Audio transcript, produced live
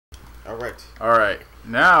Alright. Alright.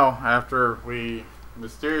 Now, after we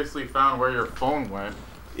mysteriously found where your phone went.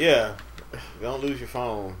 Yeah. Don't lose your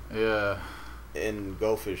phone. Yeah. In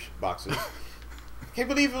goldfish boxes. Can't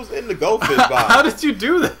believe it was in the goldfish box. How did you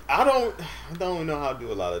do that? I don't know how to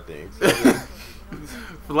do a lot of things.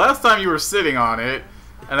 The last time you were sitting on it,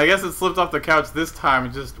 and I guess it slipped off the couch this time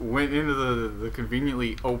and just went into the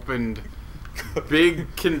conveniently opened big,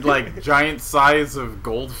 like, giant size of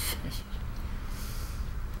goldfish.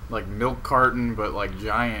 Like milk carton, but like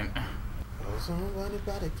giant. Oh, someone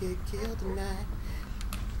about to get killed tonight.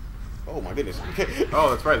 Oh my goodness. Oh,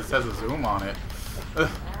 that's right. This has a zoom on it. You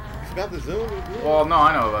forgot the zoom? Well, no,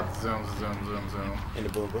 I know about the zoom. And the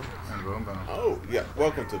boom boom. And the boom boom. Oh, yeah.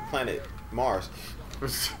 Welcome to planet Mars.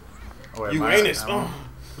 Oh, wait, Uranus.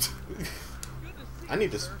 I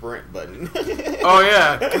need the sprint button. Oh,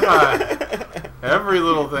 yeah. God. Every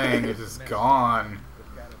little thing is just gone.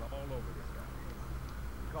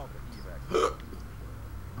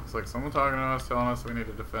 It's like someone talking to us, telling us we need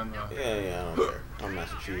to defend the... Yeah, I don't care. I'm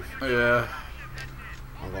Master Chief. Yeah.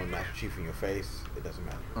 I'm going Master Chief in your face. It doesn't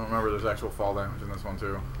matter. I remember there's actual fall damage in this one,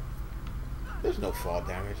 too. There's no fall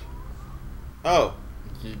damage. Oh.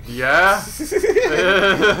 Yeah? Who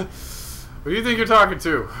do you think you're talking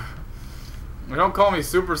to? Don't call me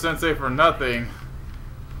Super Sensei for nothing.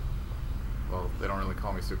 Well, they don't really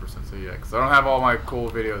call me Super Sensei yet, because I don't have all my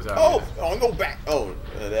cool videos out Oh! yet. Oh, go back! Oh,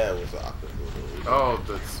 that was awkward. Oh,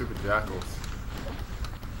 the stupid jackals.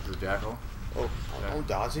 Is it jackal? Oh, I'm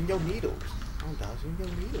dodging your needles. I'm dodging your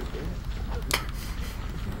needles, man.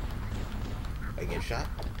 I get shot.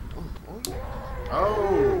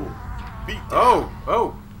 Oh! Beat down.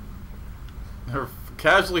 Oh! They're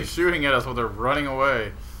casually shooting at us while they're running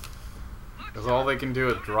away. Because all they can do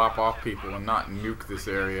is drop off people and not nuke this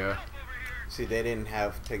area. See, they didn't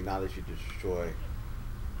have technology to destroy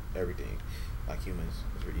everything like humans.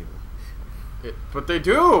 It's really evil. But they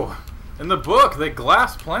do! In the book, they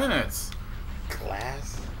glass planets.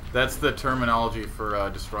 Glass? That's the terminology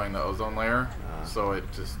for destroying the ozone layer. So it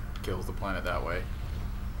just kills the planet that way.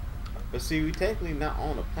 But see, we technically not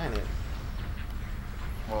on a planet.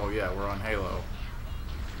 Well, yeah, we're on Halo.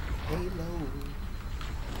 Halo.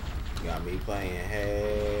 Got me playing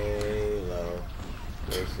Halo.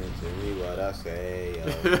 Listen to me what I say.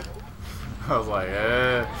 I was like,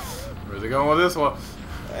 where's it going with this one?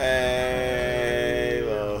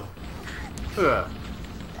 Halo.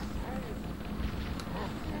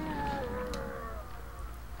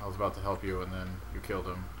 I was about to help you, and then you killed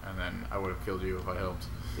him, and then I would have killed you if I helped.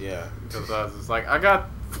 Yeah. Because I was just like, I got...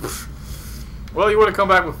 Well, you would have come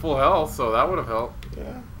back with full health, so that would have helped.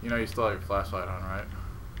 Yeah. You know, you still have your flashlight on, right?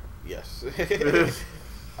 Yes.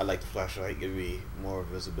 I like the flashlight. Give me more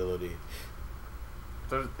visibility.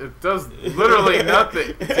 It does literally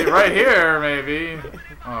nothing. See, right here, maybe.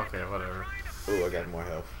 Okay, whatever. Ooh, I got more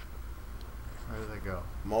health. Where did they go?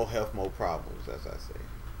 More health, more problems, as I say.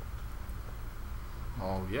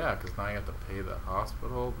 Oh, yeah, because now you have to pay the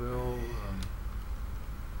hospital bill.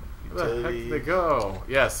 Where the heck did they go?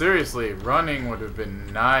 Yeah, seriously, running would have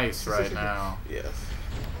been nice right now. Yes.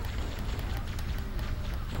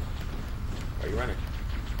 Are you running?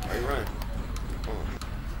 Are you running? Oh.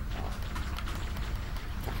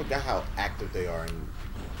 I forgot how active they are.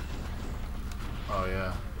 Oh,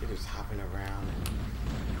 yeah. They're just hopping around.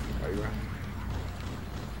 Are you running?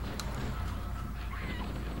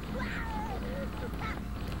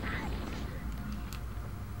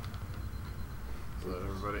 Is that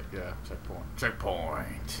everybody? Yeah, checkpoint.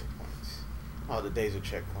 Checkpoint. Oh, the days of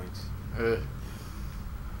checkpoints.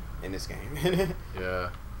 In this game. Yeah.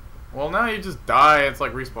 Well, now you just die. It's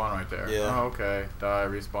like respawn right there. Yeah. Oh, okay. Die,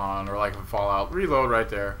 respawn, or like Fallout, reload right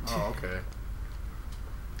there. Oh, okay.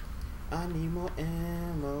 I need more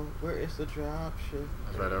ammo. Where is the drop ship?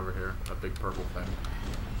 That's right over here. That big purple thing.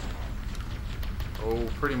 Oh,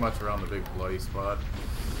 pretty much around the big bloody spot.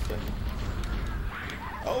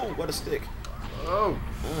 Oh, what a stick. Oh.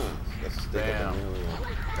 That's a stick. Bam.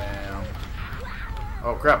 Bam.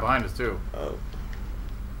 Oh, crap, behind us, too. Oh.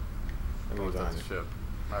 Oh, that's a ship.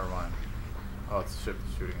 Never mind. Oh, it's the ship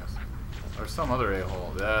that's shooting us. There's some other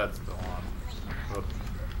a-hole. That's the one. Oop.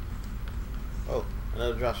 Oh,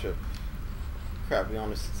 another drop ship. Crap, we on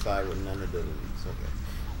this side with none of the elites. Okay.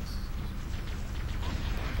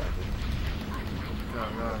 Go.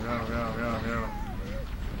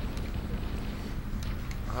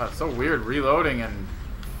 Ah, it's so weird reloading and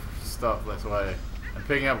stuff this way. And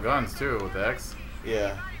picking up guns, too, with the X.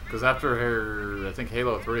 Yeah. Because after, I think,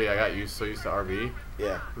 Halo 3, I got so used to RB.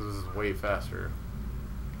 Yeah. This is way faster.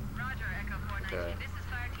 Roger, Echo 490. Okay. This is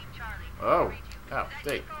Fire Team Charlie. Oh. Ow.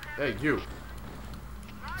 Hey, you.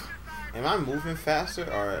 Roger, Fire Am I moving faster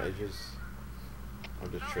or I'm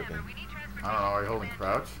just tripping? I don't know. Are you holding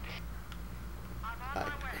crouch? I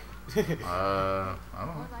I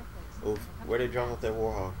don't know. Oof, where they drop off that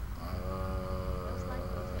Warhol? I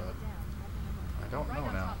don't know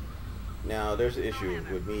now. Now there's an issue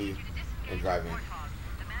with me and driving.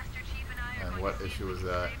 And what issue is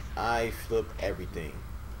that? I flip everything.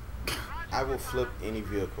 I will flip any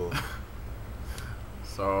vehicle.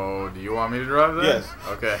 So, do you want me to drive that? Yes.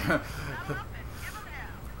 Okay.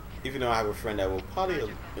 Even though I have a friend that will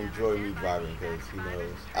probably enjoy me driving because he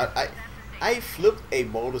knows. I flipped a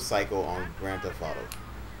motorcycle on Grand Theft Auto.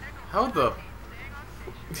 How the?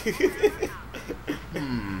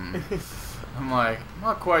 I'm like,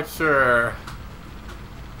 not quite sure.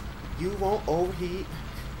 You won't overheat.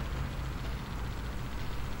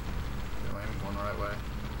 Am I going the right way?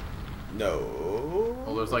 No.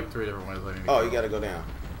 Well, there's like 3 different ways I need to go. Oh, you gotta go down.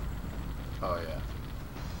 Oh, yeah.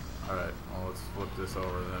 Alright, well, let's flip this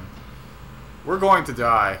over then. We're going to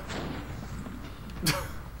die.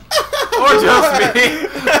 Or just me.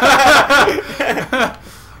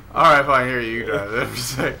 Alright, fine, here, you drive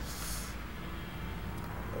it.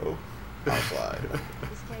 Oh, I'll slide.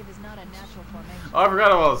 This cave is not a natural formation. Oh, I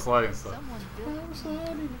forgot about the sliding stuff. Someone built it, so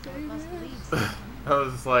it must lead somewhere. I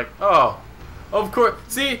was just like, oh. Of course.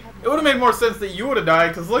 See, it would have made more sense that you would have died,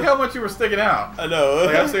 because look how much you were sticking out. I know.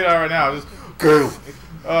 Like, I'm sticking out right now. Just, go.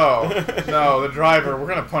 Oh, no, the driver, we're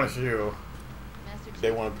going to punish you. Master Chief,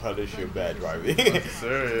 They want to punish your bad driving.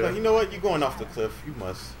 Serious. But you know what? You're going off the cliff. You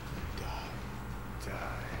must die.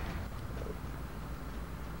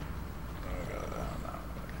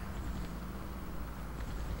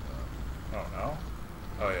 Oh, no?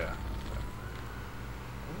 Oh, yeah.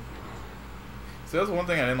 See, that's one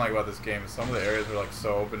thing I didn't like about this game. Is some of the areas are like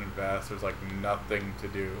so open and vast. There's like nothing to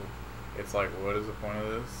do. It's like, what is the point of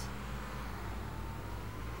this?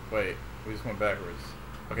 Wait, we just went backwards.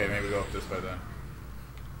 Okay, maybe go up this way then.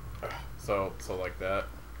 So like that.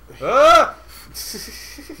 Ah!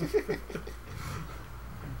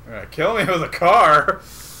 You're gonna kill me with a car.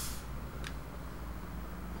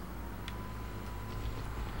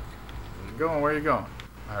 Where you going? Where are you going?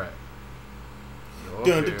 All right.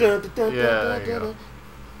 Dun, dun, dun, dun, dun, Yeah, dun, there you dun, go. dun.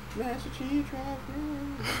 Master Chief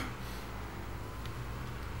driving.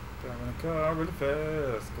 Driving a car really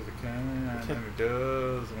fast, cause it can, and it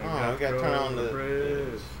does, and we Oh, got we gotta to turn go on over the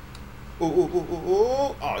bridge. Ooh, ooh, ooh, ooh,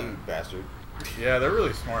 ooh. Oh, you bastard. Yeah, they're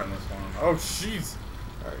really smart in this one. Oh, jeez.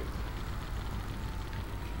 Alright.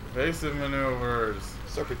 Evasive maneuvers.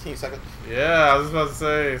 Serpentine second. Yeah, I was about to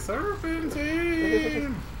say,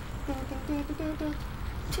 serpentine.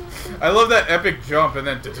 I love that epic jump and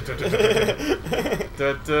then.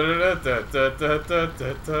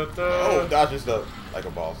 Oh, dodge and stuff. Like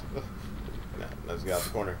a boss. Nah, let's get out the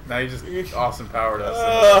corner. Now you just Austin powered us.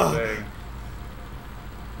 Oh. Thing.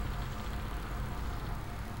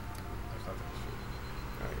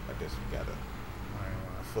 Alright, I guess we gotta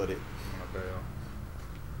foot it. I'm gonna bail.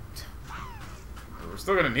 We're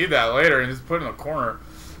still gonna need that later and just put it in a corner.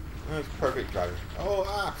 That's perfect driving.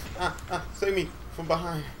 Oh, save me from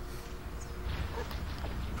behind.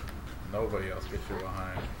 Nobody else gets you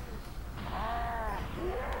behind.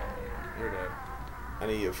 You're dead. I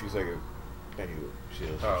need a few seconds. Thank you,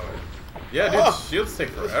 shields. Oh. Yeah, dude, Oh. shields take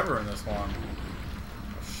forever in this one.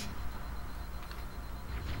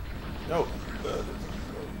 No.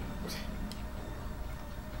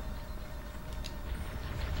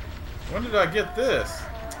 When did I get this?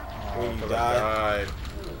 When you 'cause died. I died.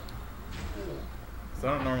 'Cause I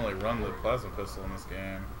don't normally run the plasma pistol in this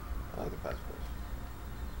game. I like the passport.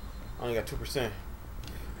 I only got 2%.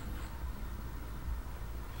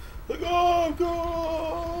 Go,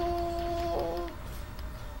 go!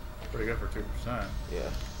 Pretty good for 2%. Yeah.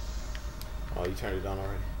 Oh, you turned it on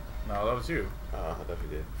already? No, that was you. Oh, I thought you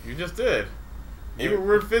did. You just did. You Yeah.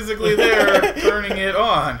 were physically there turning it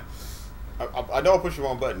on. I know I pushed the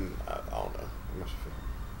wrong button. I don't know.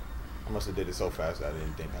 I must have did it so fast that I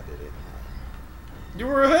didn't think I did it. You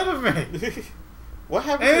were ahead of me. What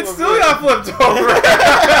happened? And it to still got flipped over.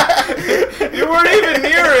 You weren't even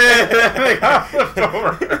near it. And it got flipped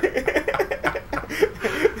over.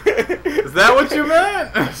 Is that what you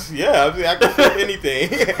meant? Yeah, I can flip anything.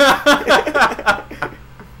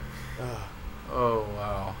 Oh,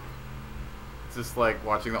 wow. It's just like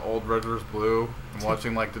watching the old Red vs. Blue and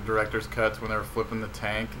watching like the director's cuts when they were flipping the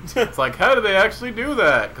tank. It's like, how did they actually do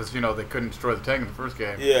that? Because, you know, they couldn't destroy the tank in the first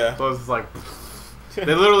game. Yeah. So it's just like,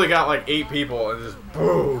 they literally got like 8 people and just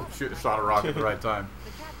boom, shot a rocket at the right time.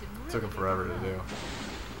 It took them forever to do.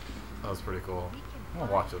 That was pretty cool. I'm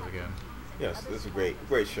gonna watch those again. Yes, this is great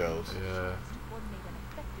shows. Yeah.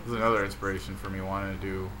 This is another inspiration for me wanting to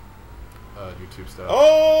do YouTube stuff.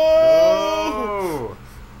 Oh! Oh!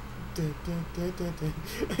 Dun, dun, dun, dun, dun.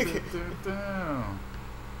 Dun, dun, dun.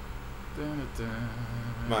 Dun, dun.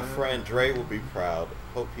 My friend Dre will be proud.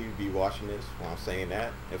 Hope he'll be watching this while I'm saying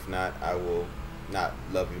that. If not, I will not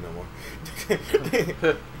love you no more.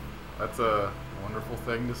 That's a wonderful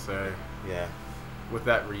thing to say. Yeah. With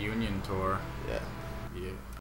that reunion tour. Yeah. Yeah.